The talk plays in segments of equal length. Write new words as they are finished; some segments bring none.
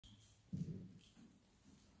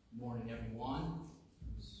Morning, everyone.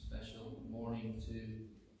 Special morning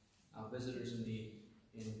to our visitors in the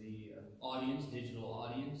audience, digital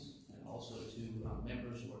audience, and also to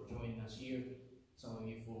members who are joining us here. Some of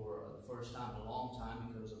you for the first time in a long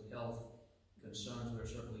time because of health concerns. We're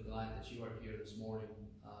certainly glad that you are here this morning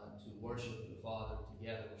to worship the Father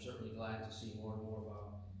together. We're certainly glad to see more and more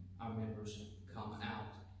of our members come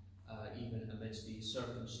out, even amidst these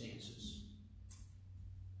circumstances.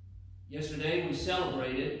 Yesterday we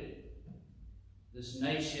celebrated this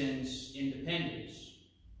nation's independence.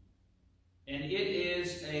 And it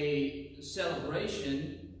is a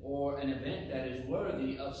celebration or an event that is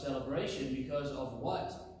worthy of celebration because of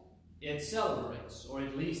what it celebrates, or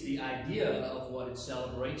at least the idea of what it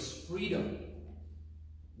celebrates: freedom.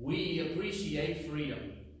 We appreciate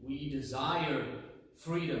freedom. We desire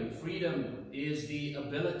freedom. Freedom is the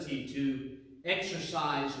ability to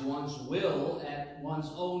exercise one's will at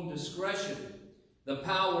one's own discretion, the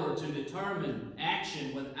power to determine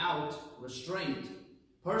action without restraint,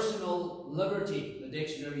 personal liberty, the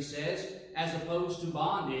dictionary says, as opposed to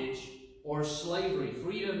bondage or slavery.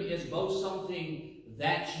 Freedom is both something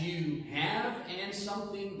that you have and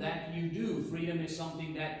something that you do. Freedom is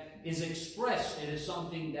something that is expressed. It is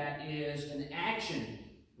something that is an action.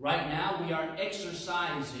 Right now we are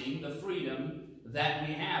exercising the freedom that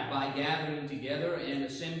we have by gathering together and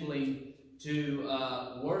assembling to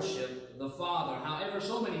worship the Father. However,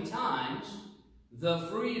 so many times the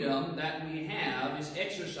freedom that we have is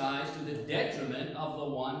exercised to the detriment of the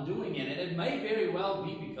one doing it. And it may very well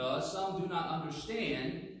be because some do not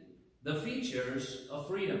understand the features of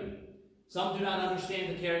freedom. Some do not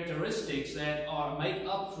understand the characteristics that make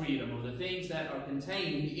up freedom, or the things that are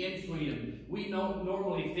contained in freedom. We don't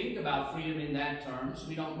normally think about freedom in that terms.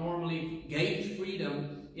 We don't normally gauge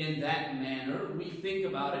freedom in that manner. We think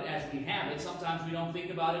about it as we have it. Sometimes we don't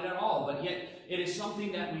think about it at all, but yet it is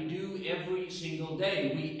something that we do every single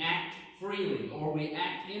day. We act freely, or we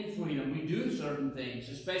act in freedom. We do certain things,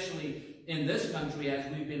 especially in this country, as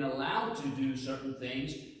we've been allowed to do certain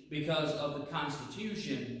things because of the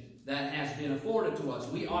Constitution that has been afforded to us.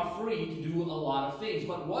 We are free to do a lot of things.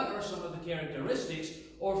 But what are some of the characteristics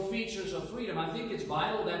or features of freedom? I think it's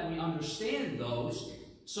vital that we understand those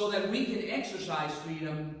so that we can exercise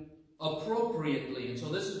freedom appropriately. And so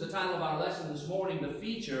this is the title of our lesson this morning, the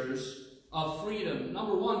features of freedom.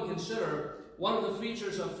 Number one, consider one of the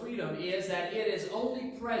features of freedom is that it is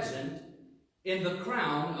only present in the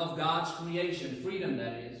crown of God's creation. Freedom,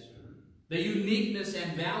 that is. The uniqueness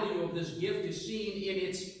and value of this gift is seen in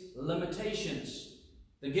its limitations.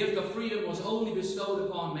 The gift of freedom was only bestowed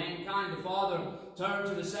upon mankind. The Father turned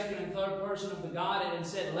to the second and third person of the Godhead and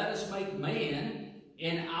said, "Let us make man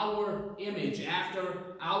in our image,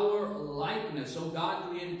 after our likeness." So God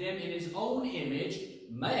created them in His own image,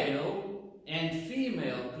 male and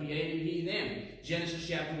female created He them. Genesis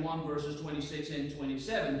chapter 1, verses 26 and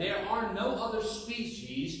 27. There are no other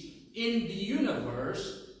species in the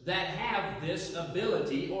universe that have this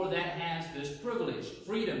ability or that has this privilege.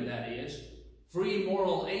 Freedom, that is. Free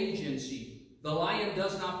moral agency. The lion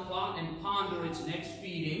does not plot and ponder its next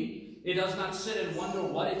feeding. It does not sit and wonder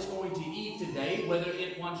what it's going to eat today, whether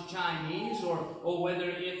it wants Chinese or whether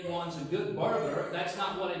it wants a good burger. That's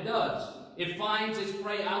not what it does. It finds its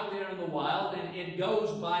prey out there in the wild and it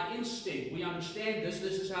goes by instinct. We understand this.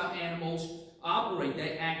 This is how animals operate.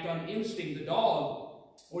 They act on instinct. The dog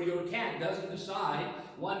or your cat doesn't decide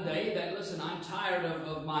one day that, listen, I'm tired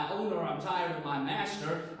of my owner, I'm tired of my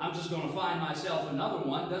master, I'm just going to find myself another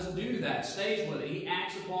one. Doesn't do that. Stays with it. He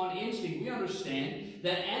acts upon instinct. We understand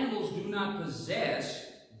that animals do not possess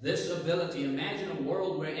this ability. Imagine a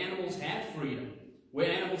world where animals had freedom,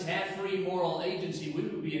 where animals had free moral agency. We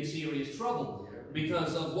would be in serious trouble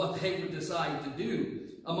because of what they would decide to do.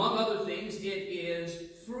 Among other things, it is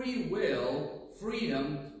free will,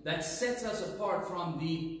 freedom, that sets us apart from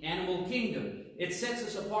the animal kingdom. It sets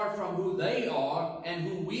us apart from who they are and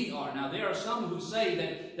who we are. Now, there are some who say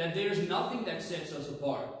that there's nothing that sets us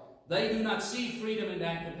apart. They do not see freedom in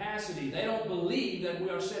that capacity. They don't believe that we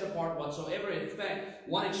are set apart whatsoever. In fact,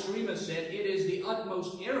 one extremist said it is the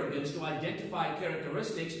utmost arrogance to identify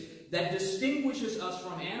characteristics that distinguishes us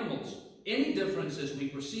from animals. Any differences we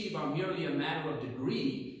perceive are merely a matter of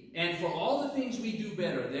degree. And for all the things we do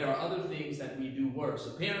better, there are other things that we do worse.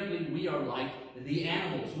 Apparently, we are like the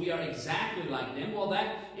animals. We are exactly like them. Well,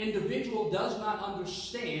 that individual does not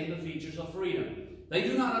understand the features of freedom. They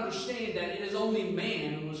do not understand that it is only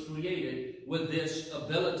man who was created with this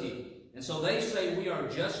ability. And so they say we are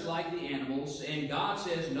just like the animals, and God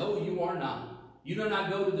says, no, you are not. You do not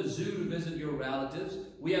go to the zoo to visit your relatives.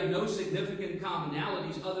 We have no significant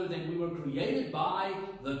commonalities other than we were created by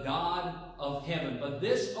the God of heaven. But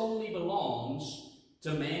this only belongs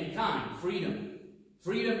to mankind, freedom.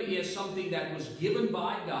 Freedom is something that was given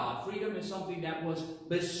by God. Freedom is something that was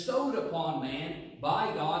bestowed upon man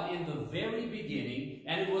by God in the very beginning,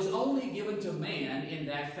 and it was only given to man in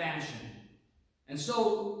that fashion. And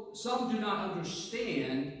so some do not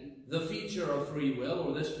understand the feature of free will,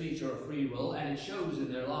 or this feature of free will, and it shows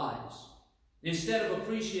in their lives. Instead of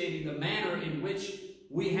appreciating the manner in which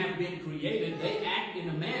we have been created, they act in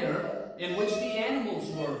a manner in which the animals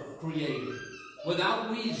were created,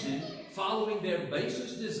 without reason, following their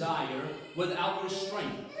basest desire without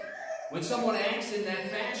restraint. When someone acts in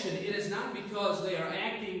that fashion, it is not because they are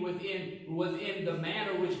acting within the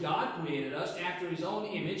manner which God created us, after His own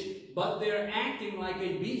image, but they're acting like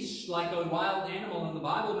a beast, like a wild animal, and the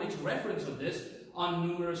Bible makes reference of this on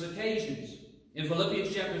numerous occasions. In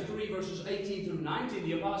Philippians chapter 3, verses 18 through 19,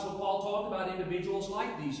 the Apostle Paul talked about individuals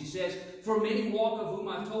like these. He says, "For many walk, of whom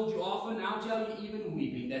I've told you often, now tell you even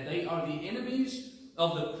weeping, that they are the enemies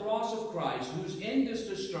of the cross of Christ, whose end is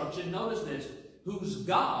destruction," notice this, "whose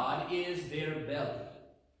God is their belly."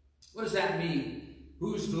 What does that mean?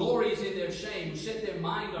 Whose glory is in their shame, who set their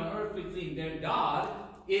mind on earthly things. Their God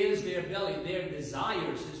is their belly. Their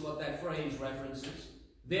desires is what that phrase references.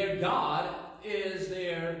 Their God is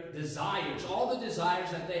their desires. All the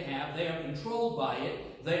desires that they have, they are controlled by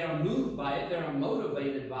it, they are moved by it, they are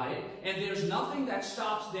motivated by it, and there's nothing that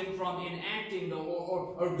stops them from enacting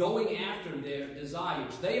or going after their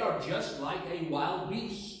desires. They are just like a wild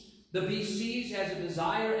beast. The beast sees, has a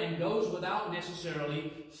desire, and goes without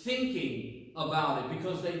necessarily thinking about it,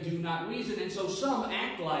 because they do not reason. And so some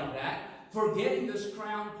act like that, forgetting this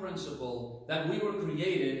crown principle that we were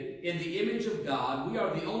created in the image of God. We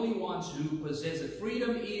are the only ones who possess it.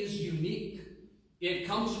 Freedom is unique. It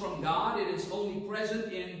comes from God. It is only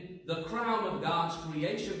present in the crown of God's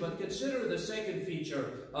creation. But consider the second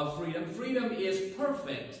feature of freedom. Freedom is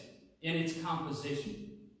perfect in its composition.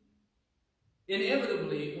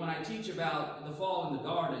 Inevitably, when I teach about the fall in the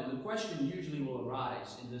garden, the question usually will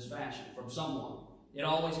arise in this fashion from someone. It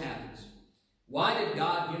always happens. Why did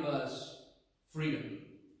God give us freedom?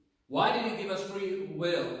 Why did He give us free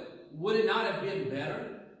will? Would it not have been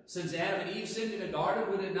better, since Adam and Eve sinned in the garden,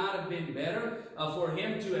 would it not have been better for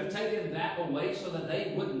Him to have taken that away so that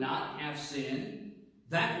they would not have sin?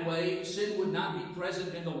 That way, sin would not be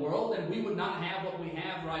present in the world, and we would not have what we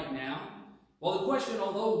have right now. Well, the question,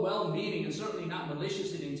 although well-meaning and certainly not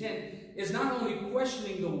malicious in intent, is not only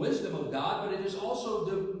questioning the wisdom of God, but it is also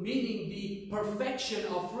demeaning the perfection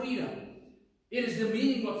of freedom. It is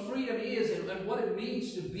demeaning what freedom is and what it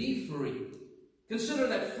means to be free. Consider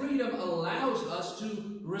that freedom allows us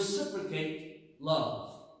to reciprocate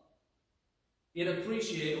love. I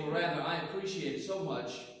appreciate so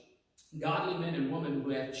much godly men and women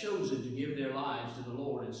who have chosen to give their lives to the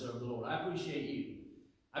Lord and serve the Lord. I appreciate you.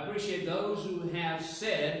 I appreciate those who have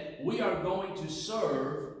said, we are going to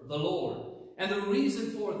serve the Lord. And the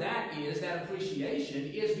reason for that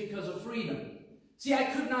appreciation is because of freedom. See, I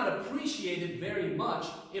could not appreciate it very much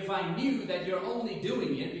if I knew that you're only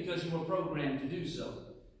doing it because you were programmed to do so.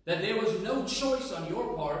 That there was no choice on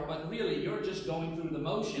your part, but really you're just going through the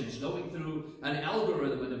motions, going through an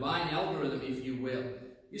algorithm, a divine algorithm, if you will.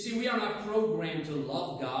 You see, we are not programmed to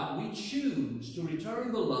love God. We choose to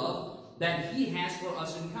return the love that He has for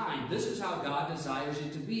us in kind. This is how God desires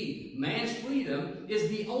it to be. Man's freedom is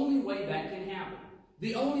the only way that can happen.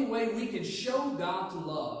 The only way we can show God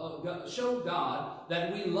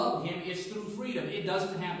that we love Him is through freedom. It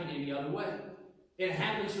doesn't happen any other way. It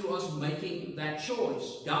happens through us making that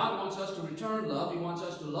choice. God wants us to return love. He wants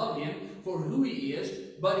us to love Him for who He is,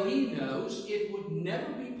 but He knows it would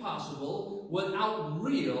never be possible without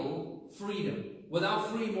real freedom. Without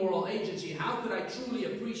free moral agency. How could I truly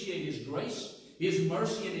appreciate His grace, His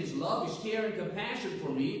mercy, and His love, His care and compassion for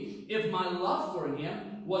me, if my love for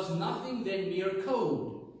Him was nothing than mere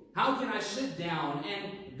code? How can I sit down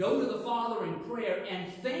and go to the Father in prayer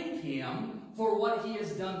and thank Him for what He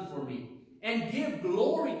has done for me, and give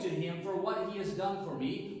glory to Him for what He has done for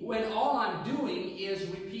me, when all I'm doing is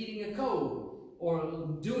repeating a code,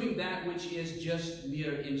 or doing that which is just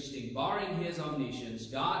mere instinct? Barring His omniscience,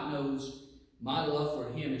 God knows my love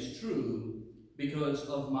for Him is true because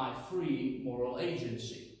of my free moral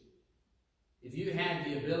agency. If you had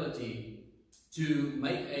the ability to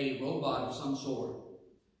make a robot of some sort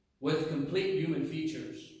with complete human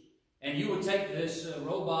features, And you would take this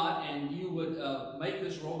robot and you would make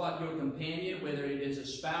this robot your companion, whether it is a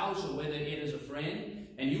spouse or whether it is a friend.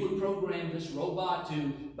 And you would program this robot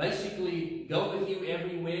to basically go with you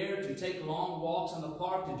everywhere, to take long walks in the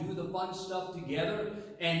park, to do the fun stuff together.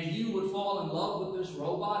 And you would fall in love with this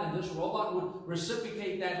robot, and this robot would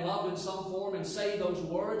reciprocate that love in some form and say those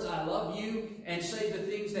words, I love you, and say the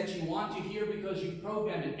things that you want to hear because you've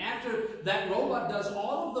programmed it. After that robot does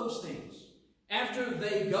all of those things, after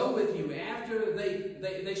they go with you, after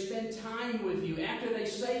they spend time with you, after they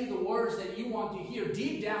say the words that you want to hear,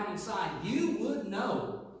 deep down inside, you would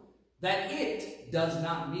know that it does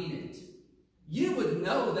not mean it. You would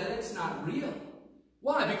know that it's not real.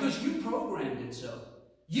 Why? Because you programmed it so.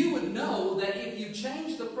 You would know that if you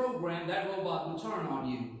change the program, that robot will turn on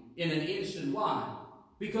you in an instant. Why?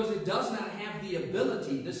 Because it does not have the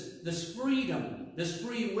ability, this freedom, this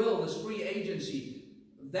free will, this free agency.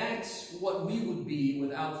 That's what we would be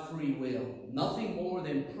without free will. Nothing more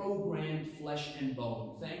than programmed flesh and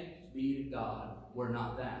bone. Thanks be to God, we're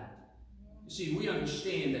not that. You see, we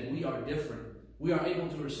understand that we are different. We are able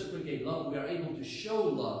to reciprocate love. We are able to show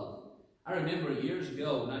love. I remember years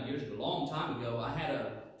ago, not years ago, a long time ago, I had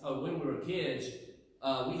when we were kids,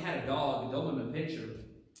 we had a dog, a Doberman Pinscher,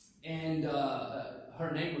 and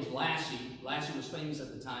her name was Lassie. Lassie was famous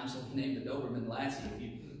at the time, so we named the Doberman Lassie, if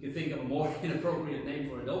you think of a more inappropriate name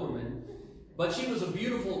for a Doberman. But she was a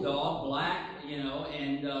beautiful dog, black,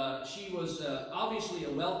 and she was obviously a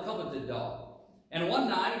well-coveted dog. And one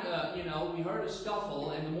night, we heard a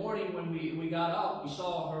scuffle, and the morning when we got up, we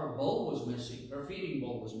saw her bowl was missing, her feeding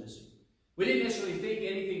bowl was missing. We didn't necessarily think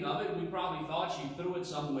anything of it. We probably thought she threw it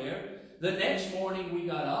somewhere. The next morning we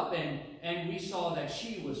got up and we saw that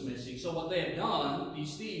she was missing. So what they had done,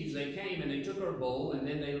 these thieves, they came and they took her bowl and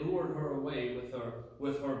then they lured her away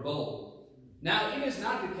with her bowl. Now, it is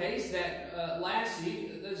not the case that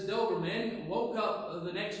Lassie, this Doberman, woke up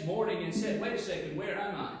the next morning and said, wait a second, where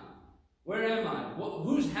am I? Where am I?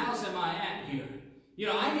 Whose house am I at here?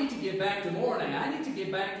 I need to get back to Morne. I need to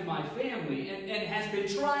get back to my family, and has been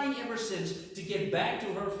trying ever since to get back to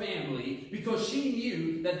her family because she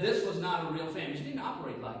knew that this was not a real family. She didn't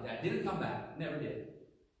operate like that. Didn't come back. Never did.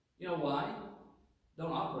 You know why?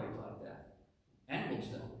 Don't operate like that. Animals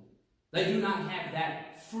don't. They do not have that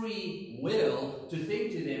free will to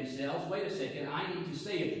think to themselves, wait a second, I need to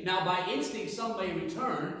stay here. Now, by instinct, some may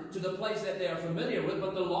return to the place that they are familiar with,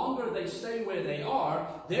 but the longer they stay where they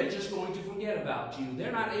are, they're just going to forget about you.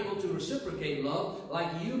 They're not able to reciprocate love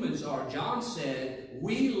like humans are. John said,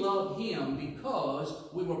 we love him because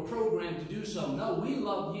we were programmed to do so. No, we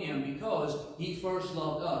love him because he first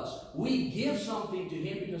loved us. We give something to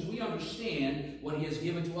him because we understand what he has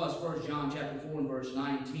given to us. 1 John chapter 4 and verse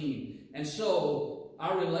 19. And so,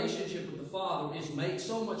 our relationship with the Father is made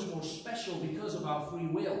so much more special because of our free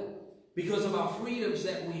will. Because of our freedoms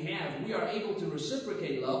that we have. We are able to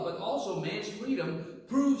reciprocate love, but also man's freedom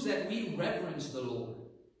proves that we reverence the Lord.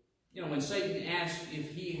 When Satan asked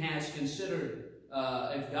if he has considered,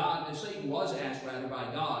 if Satan was asked rather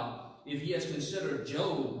by God, if he has considered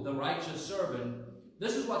Job the righteous servant,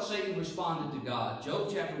 this is what Satan responded to God. Job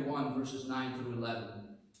chapter 1 verses 9 through 11.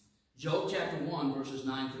 Job chapter 1, verses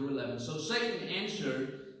 9 through 11. So Satan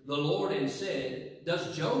answered the Lord and said,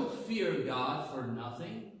 does Job fear God for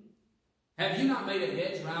nothing? Have you not made a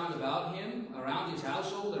hedge round about him, around his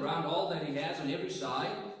household, around all that he has on every side?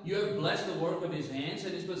 You have blessed the work of his hands,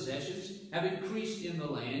 and his possessions have increased in the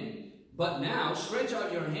land. But now stretch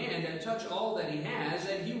out your hand and touch all that he has,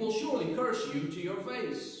 and he will surely curse you to your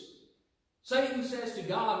face. Satan says to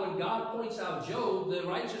God, when God points out Job, the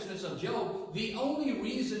righteousness of Job, the only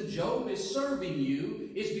reason Job is serving you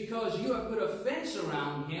is because you have put a fence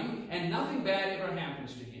around him and nothing bad ever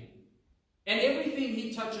happens to him. And everything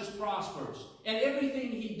he touches prospers. And everything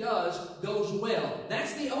he does goes well.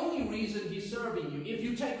 That's the only reason he's serving you. If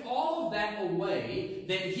you take all of that away,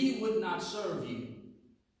 then he would not serve you.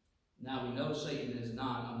 Now we know Satan is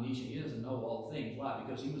not omniscient. He doesn't know all things. Why?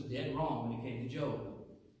 Because he was dead wrong when it came to Job.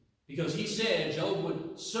 Because he said Job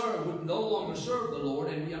would no longer serve the Lord,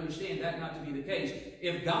 and we understand that not to be the case.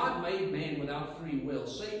 If God made man without free will,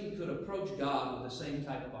 Satan could approach God with the same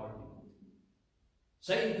type of argument.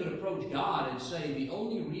 Satan could approach God and say, the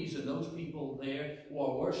only reason those people there who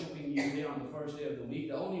are worshiping you there on the first day of the week,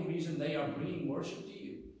 the only reason they are bringing worship to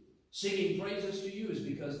you, singing praises to you, is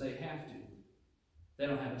because they have to. They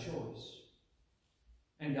don't have a choice.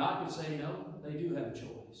 And God could say, no, they do have a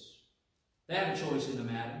choice. They have a choice in the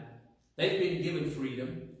matter. They've been given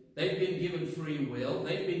freedom. They've been given free will.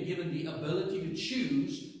 They've been given the ability to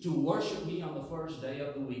choose to worship me on the first day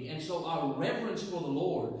of the week. And so our reverence for the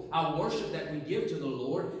Lord, our worship that we give to the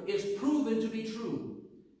Lord, is proven to be true.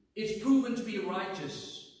 It's proven to be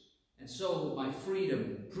righteous. And so my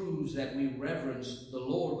freedom proves that we reverence the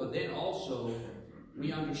Lord, but then also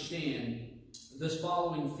we understand this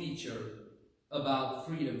following feature about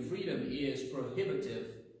freedom. Freedom is prohibitive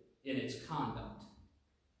in its conduct.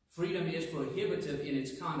 Freedom is prohibitive in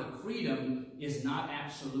its conduct. Freedom is not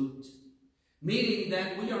absolute, meaning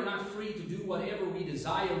that we are not free to do whatever we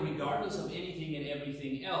desire regardless of anything and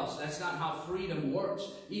everything else. That's not how freedom works.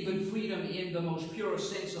 Even freedom in the most pure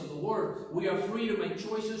sense of the word. We are free to make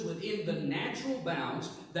choices within the natural bounds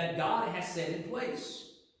that God has set in place.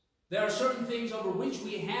 There are certain things over which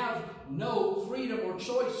we have no freedom or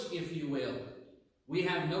choice, if you will. We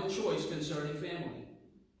have no choice concerning family.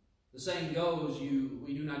 The saying goes,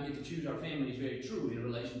 we do not get to choose our family is very true in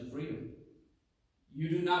relation to freedom. You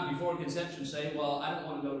do not, before conception, say, well, I don't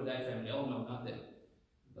want to go to that family. Oh, no, not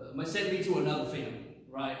them. Send me to another family,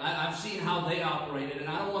 right? I've seen how they operated, and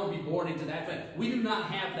I don't want to be born into that family. We do not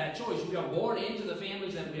have that choice. We are born into the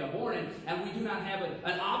families that we are born in, and we do not have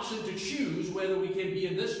an option to choose whether we can be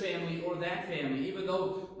in this family or that family. Even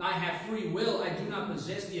though I have free will, I do not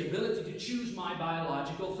possess the ability to choose my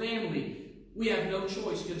biological family. We have no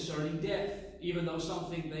choice concerning death, even though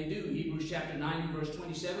some think they do. Hebrews chapter 9, verse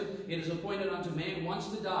 27, it is appointed unto man once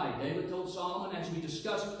to die. David told Solomon, as we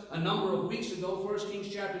discussed a number of weeks ago, 1 Kings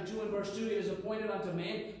chapter 2 and verse 2, it is appointed unto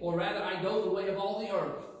man, or rather, I go the way of all the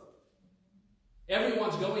earth.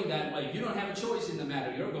 Everyone's going that way. You don't have a choice in the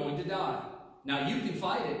matter. You're going to die. Now, you can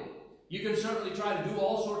fight it. You can certainly try to do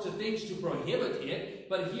all sorts of things to prohibit it,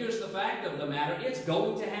 but here's the fact of the matter. It's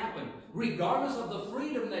going to happen. Regardless of the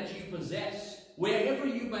freedom that you possess, wherever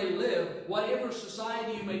you may live, whatever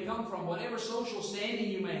society you may come from, whatever social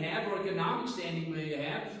standing you may have or economic standing you may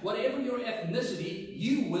have, whatever your ethnicity,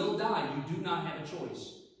 you will die. You do not have a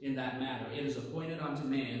choice in that matter. It is appointed unto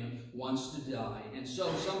man once to die. And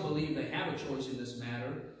so some believe they have a choice in this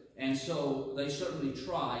matter, and so they certainly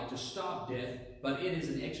try to stop death, but it is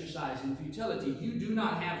an exercise in futility. You do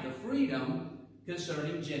not have the freedom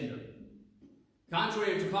concerning gender.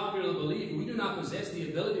 Contrary to popular belief, we do not possess the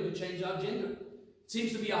ability to change our gender. It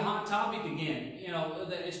seems to be a hot topic again,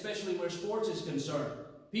 especially where sports is concerned.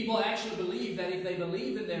 People actually believe that if they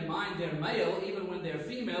believe in their mind they're male, even when they're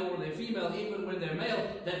female, or they're female, even when they're male,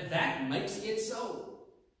 that makes it so.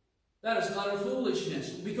 That is utter foolishness,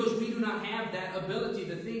 because we do not have that ability.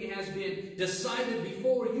 The thing has been decided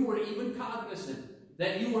before you were even cognizant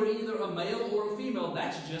that you were either a male or a female.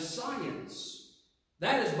 That's just science.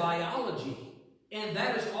 That is biology. And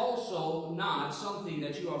that is also not something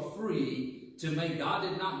that you are free to make. God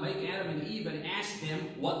did not make Adam and Eve and ask them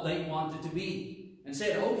what they wanted to be. And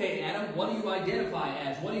said, okay, Adam, what do you identify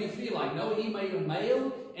as? What do you feel like? No, he made them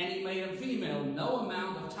male and he made them female. No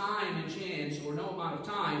amount of time and chance, or no amount of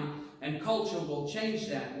time and culture will change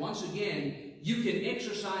that. Once again, you can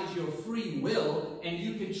exercise your free will and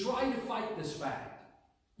you can try to fight this fact.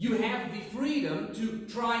 You have the freedom to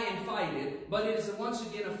try and fight it, but it is once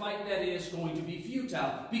again a fight that is going to be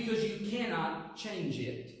futile because you cannot change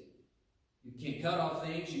it. You can cut off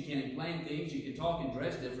things, you can implant things, you can talk and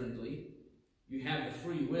dress differently. You have the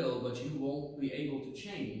free will, but you won't be able to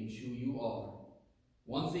change who you are.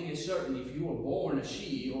 One thing is certain, if you were born a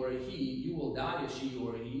she or a he, you will die a she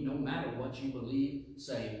or a he, no matter what you believe,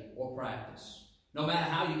 say, or practice. No matter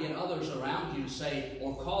how you get others around you to say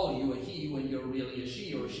or call you a he when you're really a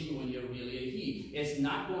she, or a she when you're really a he, it's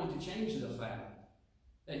not going to change the fact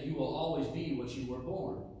that you will always be what you were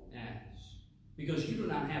born as. Because you do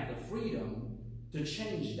not have the freedom to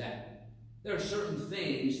change that. There are certain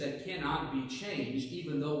things that cannot be changed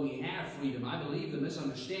even though we have freedom. I believe the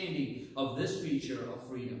misunderstanding of this feature of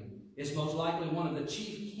freedom is most likely one of the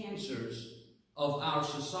chief cancers of our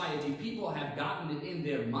society. People have gotten it in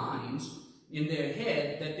their minds, in their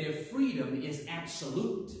head, that their freedom is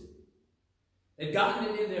absolute. They've gotten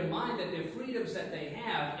it in their mind that their freedoms that they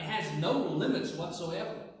have, it has no limits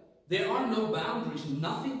whatsoever. There are no boundaries.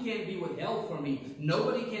 Nothing can be withheld from me.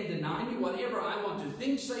 Nobody can deny me. Whatever I want to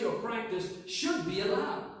think, say, or practice should be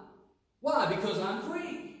allowed. Why? Because I'm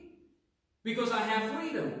free. Because I have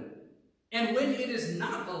freedom. And when it is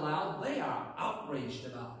not allowed, they are outraged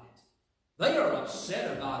about it. They are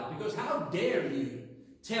upset about it, because how dare you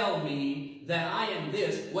tell me that I am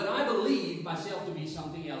this when I believe myself to be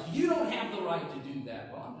something else? You don't have the right to do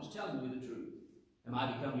that. Well, I'm just telling you the truth. Am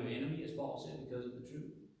I become your enemy, as Paul said, because of the truth?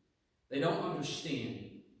 They don't understand.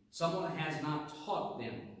 Someone has not taught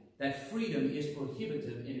them that freedom is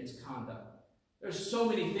prohibitive in its conduct. There's so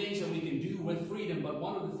many things that we can do with freedom, but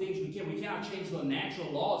one of the things we cannot change the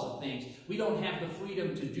natural laws of things. We don't have the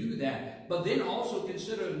freedom to do that. But then also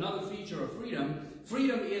consider another feature of freedom.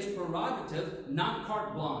 Freedom is prerogative, not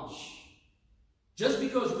carte blanche. Just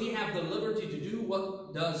because we have the liberty to do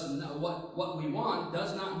what we want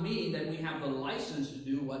does not mean that we have the license to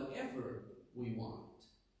do whatever we want.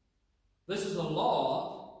 This is a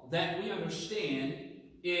law that we understand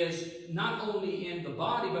is not only in the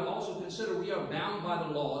body, but also consider we are bound by the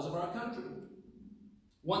laws of our country.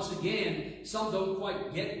 Once again, some don't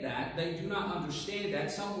quite get that. They do not understand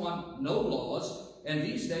that. Some want no laws, and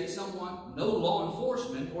these days some want no law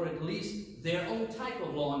enforcement, or at least their own type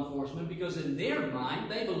of law enforcement, because in their mind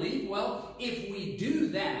they believe, well, if we do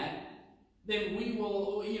that, then we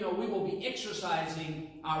will be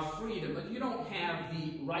exercising our freedom. But you don't have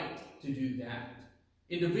the right to do that.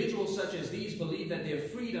 Individuals such as these believe that their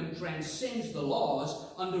freedom transcends the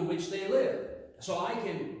laws under which they live. So I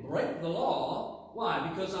can break the law. Why?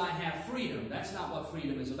 Because I have freedom. That's not what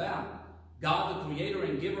freedom is about. God, the creator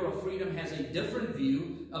and giver of freedom, has a different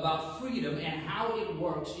view about freedom and how it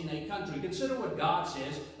works in a country. Consider what God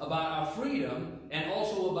says about our freedom and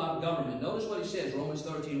also about government. Notice what he says, Romans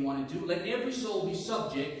 13, 1 and 2. Let every soul be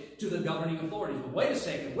subject to the governing authorities. But wait a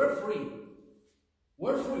second, we're free.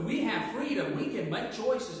 We're free. We have freedom. We can make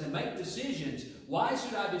choices and make decisions. Why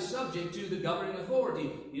should I be subject to the governing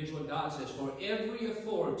authority? Here's what God says. For every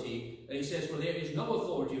authority, he says, for there is no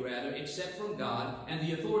authority, rather, except from God, and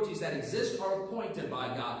the authorities that exist are appointed by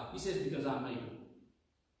God. He says, because I made them.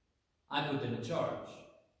 I put them in charge.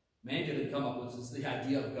 Man didn't come up with the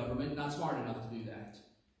idea of government. Not smart enough to do that.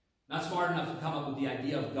 Not smart enough to come up with the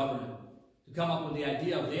idea of government. To come up with the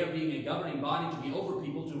idea of there being a governing body to be over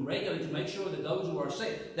people, to regulate, to make sure that those who are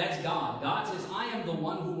safe. That's God. God says, I am the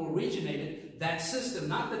one who originated that system.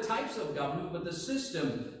 Not the types of government, but the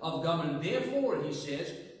system of government. Therefore, he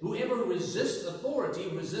says, whoever resists authority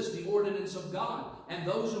resists the ordinance of God. And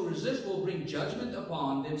those who resist will bring judgment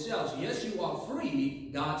upon themselves. Yes, you are free,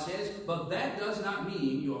 God says, but that does not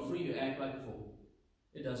mean you are free to act like a fool.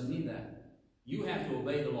 It doesn't mean that. You have to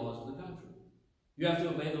obey the laws of the country. You have to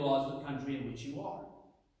obey the laws of the country in which you are.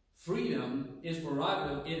 Freedom is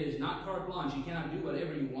prerogative. It is not carte blanche. You cannot do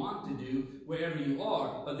whatever you want to do wherever you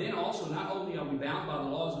are. But then also, not only are we bound by the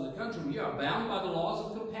laws of the country, we are bound by the laws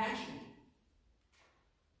of compassion.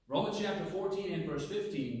 Romans chapter 14 and verse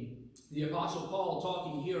 15, the Apostle Paul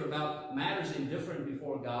talking here about matters indifferent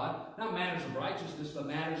before God, not matters of righteousness, but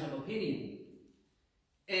matters of opinion.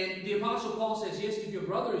 And the Apostle Paul says, yes, if your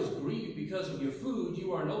brother is grieved because of your food,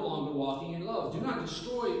 you are no longer walking in love. Do not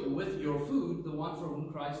destroy with your food the one for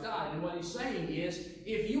whom Christ died. And what he's saying is,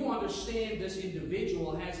 if you understand this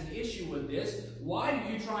individual has an issue with this, why are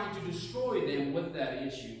you trying to destroy them with that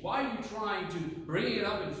issue? Why are you trying to bring it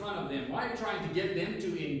up in front of them? Why are you trying to get them to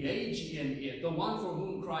engage in it? The one for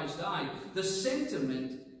whom Christ died. The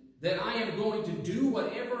sentiment that I am going to do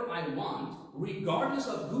whatever I want, regardless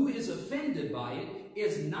of who is offended by it,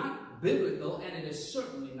 is not biblical, and it is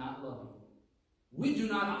certainly not loving. We do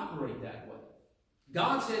not operate that way.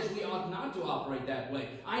 God says we ought not to operate that way.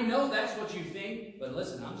 I know that's what you think, but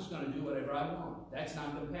listen, I'm just going to do whatever I want. That's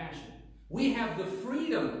not compassion. We have the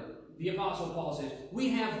freedom, the Apostle Paul says.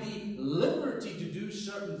 We have the liberty to do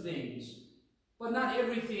certain things, but not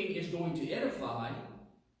everything is going to edify.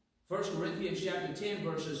 1 Corinthians chapter 10,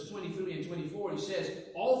 verses 23 and 24, he says,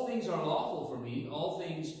 all things are lawful for me,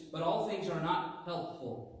 but all things are not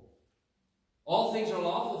helpful. All things are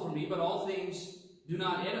lawful for me, but all things do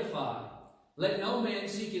not edify. Let no man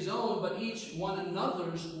seek his own, but each one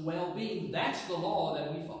another's well-being. That's the law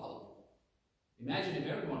that we follow. Imagine if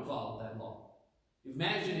everyone followed that law.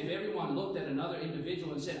 Imagine if everyone looked at another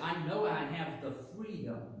individual and said, I know I have the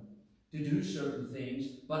freedom to do certain things,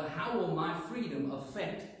 but how will my freedom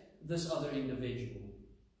affect this other individual?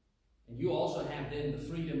 And you also have then the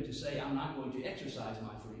freedom to say, I'm not going to exercise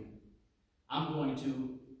my freedom. I'm going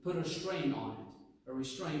to put a restraint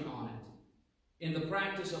on it. In the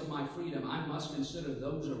practice of my freedom, I must consider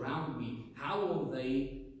those around me. How will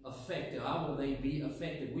they be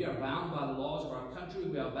affected? We are bound by the laws of our country.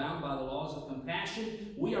 We are bound by the laws of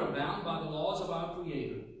compassion. We are bound by the laws of our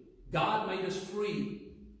Creator. God made us free.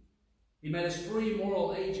 He made us free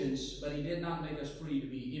moral agents, but he did not make us free to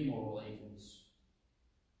be immoral agents.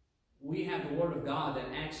 We have the Word of God that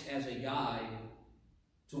acts as a guide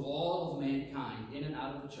to all of mankind in and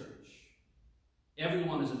out of the church.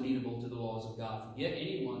 Everyone is amenable to the laws of God. Forget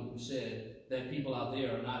anyone who said that people out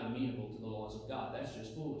there are not amenable to the laws of God. That's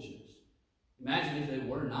just foolishness. Imagine if they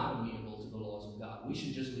were not amenable to the laws of God. We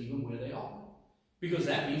should just leave them where they are, because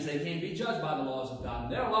that means they can't be judged by the laws of God.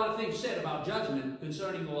 And there are a lot of things said about judgment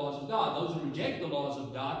concerning the laws of God. Those who reject the laws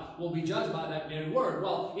of God will be judged by that very word.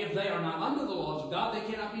 Well, if they are not under the laws of God,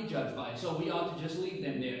 they cannot be judged by it. So we ought to just leave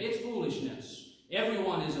them there. It's foolishness.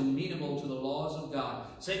 Everyone is amenable to the laws of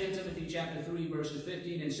God. 2 Timothy chapter 3, verses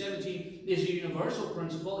 15 and 17 is a universal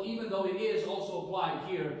principle, even though it is also applied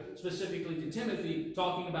here specifically to Timothy,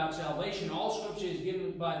 talking about salvation. All Scripture is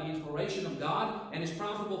given by the inspiration of God and is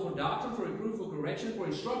profitable for doctrine, for reproof, for correction, for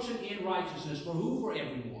instruction in righteousness. For who? For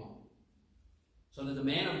everyone. So that the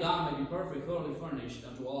man of God may be perfect, thoroughly furnished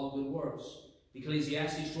unto all good works.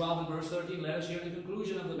 Ecclesiastes 12 and verse 13, let us hear the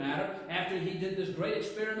conclusion of the matter. After he did this great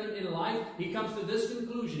experiment in life, he comes to this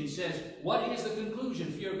conclusion. He says, what is the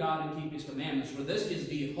conclusion? Fear God and keep his commandments, for this is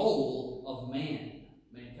the whole of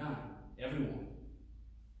mankind, everyone.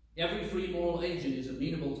 Every free moral agent is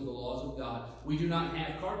amenable to the laws of God. We do not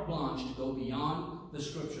have carte blanche to go beyond the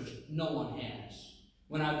Scriptures. No one has.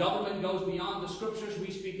 When our government goes beyond the Scriptures,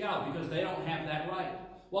 we speak out because they don't have that right.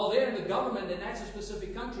 Well, they're in the government, and that's a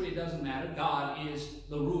specific country. It doesn't matter. God is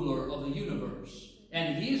the ruler of the universe.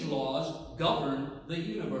 And his laws govern the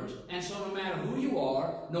universe. And so no matter who you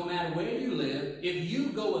are, no matter where you live, if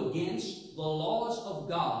you go against the laws of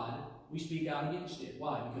God, we speak out against it.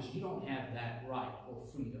 Why? Because you don't have that right or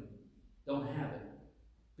freedom. Don't have it.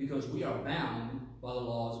 Because we are bound by the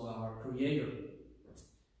laws of our Creator.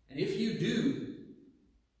 And if you do,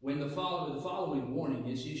 when the following warning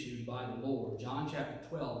is issued by the Lord, John chapter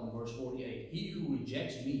 12 and verse 48, he who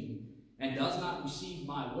rejects me and does not receive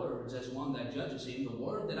my words as one that judges him, the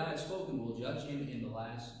word that I have spoken will judge him in the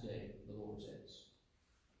last day, the Lord says.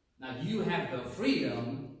 Now you have the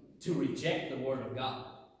freedom to reject the word of God.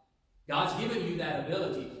 God's given you that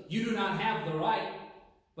ability. You do not have the right,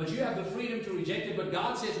 but you have the freedom to reject it. But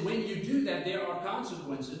God says when you do that, there are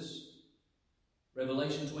consequences.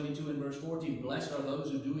 Revelation 22 and verse 14, blessed are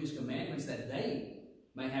those who do his commandments, that they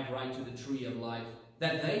may have right to the tree of life,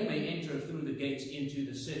 that they may enter through the gates into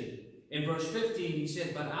the city. In verse 15, he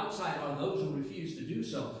says, but outside are those who refuse to do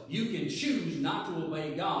so. You can choose not to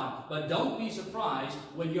obey God, but don't be surprised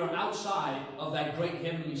when you're outside of that great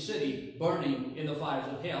heavenly city burning in the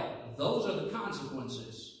fires of hell. Those are the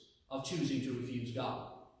consequences of choosing to refuse God.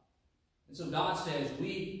 And so God says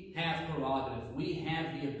we have prerogative. We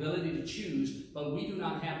have the ability to choose, but we do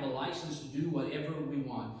not have the license to do whatever we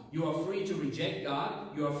want. You are free to reject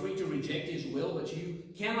God. You are free to reject his will, but you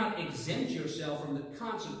cannot exempt yourself from the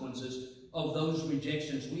consequences of those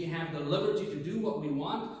rejections. We have the liberty to do what we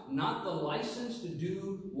want, not the license to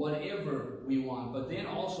do whatever we want. But then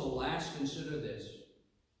also, last, consider this.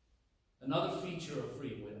 Another feature of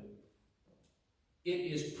free will.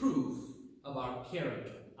 It is proof of our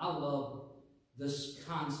character. I love this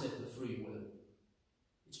concept of free will.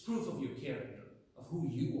 It's proof of your character, of who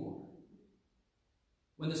you are.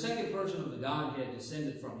 When the second person of the Godhead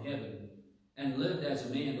descended from heaven and lived as a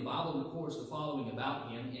man, the Bible records the following about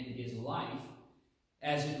him in his life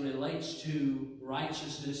as it relates to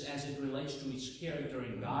righteousness, as it relates to his character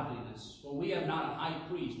and godliness. For we have not a high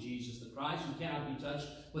priest, Jesus the Christ, who cannot be touched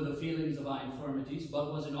with the feelings of our infirmities,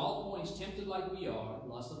 but was in all points tempted like we are,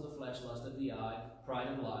 lust of the flesh, lust of the eye, pride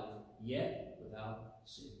of life, yet without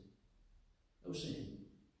sin. No sin.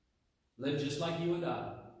 Lived just like you and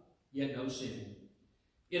I, yet no sin.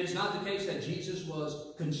 It is not the case that Jesus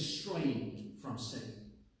was constrained from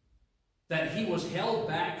sinning, that he was held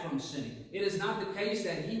back from sinning. It is not the case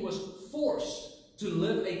that he was forced to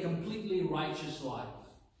live a completely righteous life.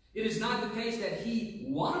 It is not the case that he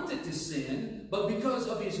wanted to sin, but because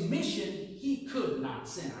of his mission, he could not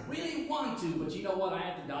sin. I really want to, but you know what? I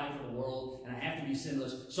have to die for the world, and I have to be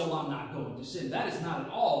sinless, so I'm not going to sin. That is not at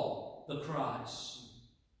all the Christ.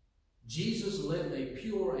 Jesus lived a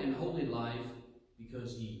pure and holy life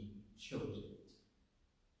because he chose it.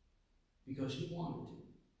 Because he wanted to.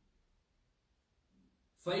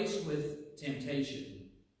 Faced with temptation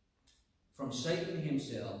from Satan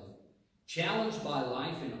himself, challenged by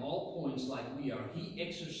life in all points like we are, he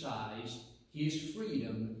exercised his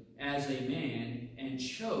freedom as a man and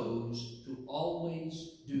chose to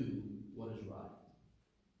always do what is right.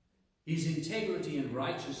 His integrity and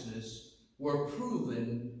righteousness were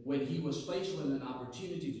proven when he was faced with an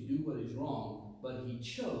opportunity to do what is wrong, but he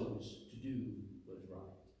chose to do what is right.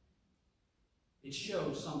 It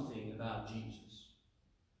shows something about Jesus.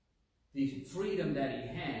 The freedom that he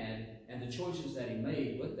had and the choices that he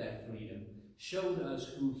made with that freedom showed us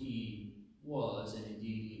who he was and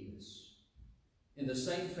indeed is. In the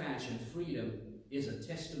same fashion, freedom is a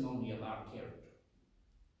testimony of our character.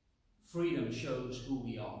 Freedom shows who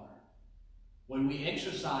we are. When we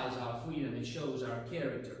exercise our freedom, it shows our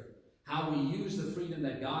character. How we use the freedom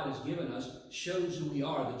that God has given us shows who we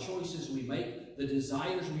are. The choices we make, the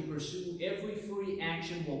desires we pursue, every free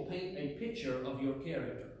action will paint a picture of your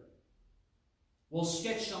character. Will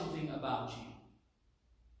sketch something about you.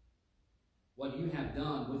 What you have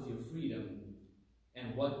done with your freedom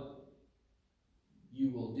And what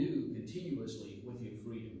you will do continuously with your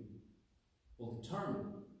freedom will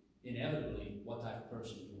determine inevitably what type of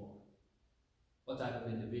person you are, what type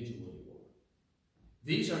of individual you are.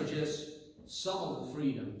 These are just some of the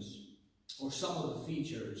freedoms or some of the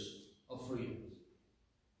features of freedom.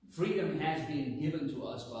 Freedom has been given to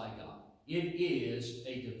us by God. It is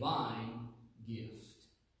a divine gift.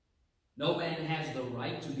 No man has the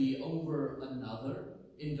right to be over another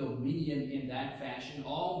in dominion in that fashion.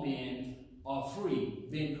 All men are free,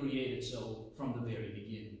 been created so from the very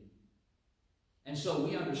beginning. And so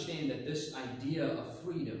we understand that this idea of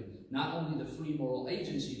freedom, not only the free moral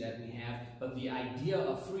agency that we have, but the idea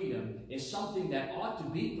of freedom is something that ought to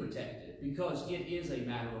be protected because it is a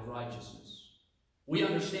matter of righteousness. We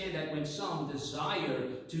understand that when some desire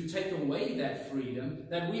to take away that freedom,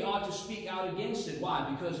 that we ought to speak out against it.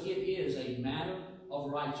 Why? Because it is a matter of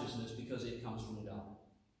righteousness, because it comes from God.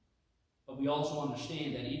 But we also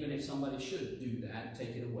understand that even if somebody should do that,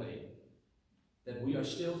 take it away, that we are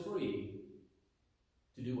still free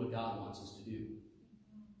to do what God wants us to do.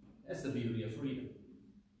 That's the beauty of freedom.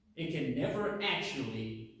 It can never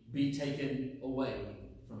actually be taken away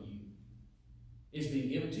from you. It's been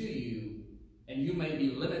given to you, and you may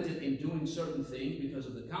be limited in doing certain things because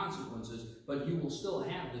of the consequences, but you will still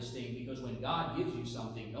have this thing because when God gives you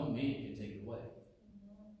something, no man can take it away.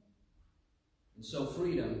 And so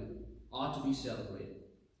freedom ought to be celebrated.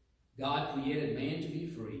 God created man to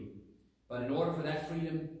be free, but in order for that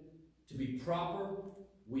freedom to be proper,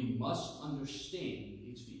 we must understand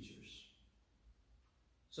its features.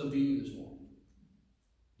 So do you this morning?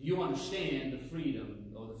 Do you understand the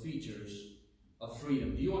freedom or the features of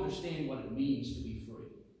freedom? Do you understand what it means to be free?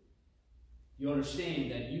 You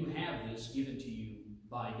understand that you have this given to you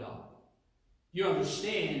by God. You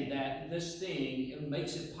understand that this thing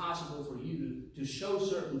makes it possible for you to show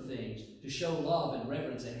certain things, to show love and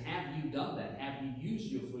reverence. And have you done that? Have you used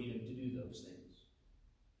your freedom to do those things?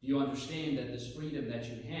 Do you understand that this freedom that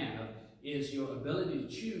you have is your ability to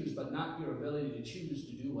choose, but not your ability to choose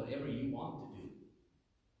to do whatever you want to do?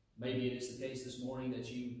 Maybe it is the case this morning that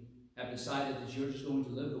you have decided that you're just going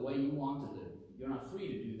to live the way you want to live. You're not free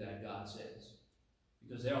to do that, God says.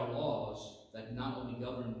 Because there are laws that not only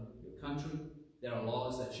govern your country, there are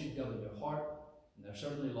laws that should govern your heart, and there are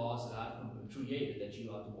certainly laws that I've created that you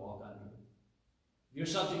ought to walk under. If you're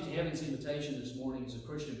subject to heaven's invitation this morning as a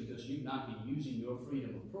Christian because you've not been using your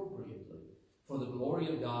freedom appropriately for the glory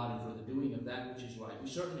of God and for the doing of that which is right, we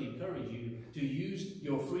certainly encourage you to use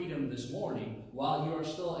your freedom this morning while you are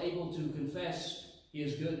still able to confess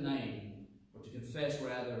His good name, or to confess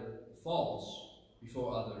rather faults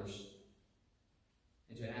before others,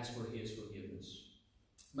 and to ask for His forgiveness.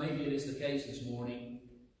 Maybe it is the case this morning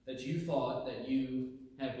that you thought that you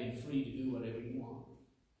have been free to do whatever you want.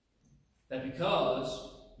 That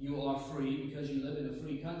because you are free, because you live in a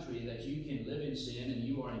free country, that you can live in sin and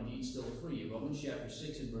you are indeed still free. Romans chapter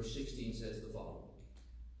 6 and verse 16 says the following.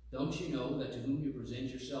 Don't you know that to whom you present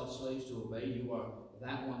yourselves slaves to obey, you are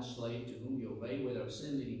that one slave to whom you obey, whether of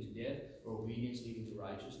sin leading to death or obedience leading to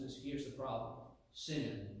righteousness? Here's the problem.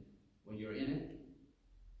 Sin, when you're in it,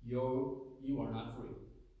 you are not free.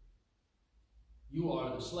 You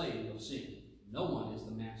are the slave of sin. No one is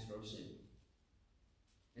the master of sin.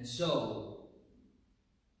 And so,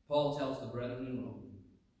 Paul tells the brethren in Rome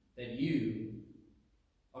that you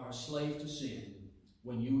are a slave to sin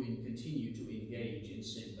when you continue to engage in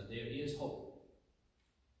sin. But there is hope.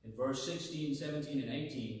 In verse 16, 17, and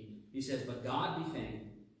 18, he says, But God be thanked,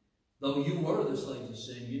 though you were the slaves of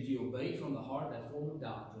sin, yet you obeyed from the heart that form of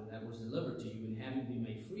doctrine that was delivered to you, and having been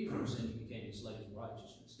made free from sin, you became the slaves of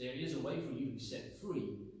righteousness. There is a way for you to be set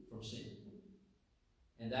free from sin.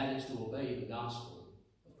 And that is to obey the gospel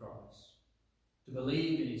of Christ. To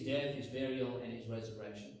believe in His death, His burial, and His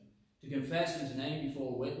resurrection. To confess His name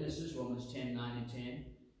before witnesses, Romans 10, 9, and 10.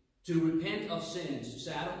 To repent of sins, to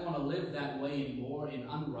say, I don't want to live that way anymore in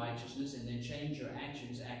unrighteousness, and then change your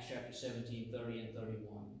actions, Acts chapter 17, 30, and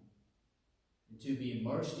 31. And to be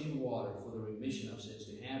immersed in water for the remission of sins,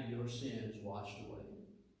 to have your sins washed away.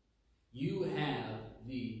 You have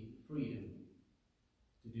the freedom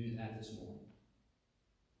to do that this morning.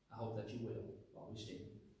 I hope that you will while we stand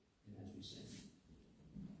and as we sing.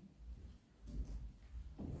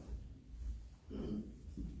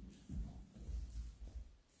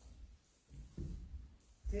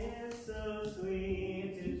 Tis so sweet.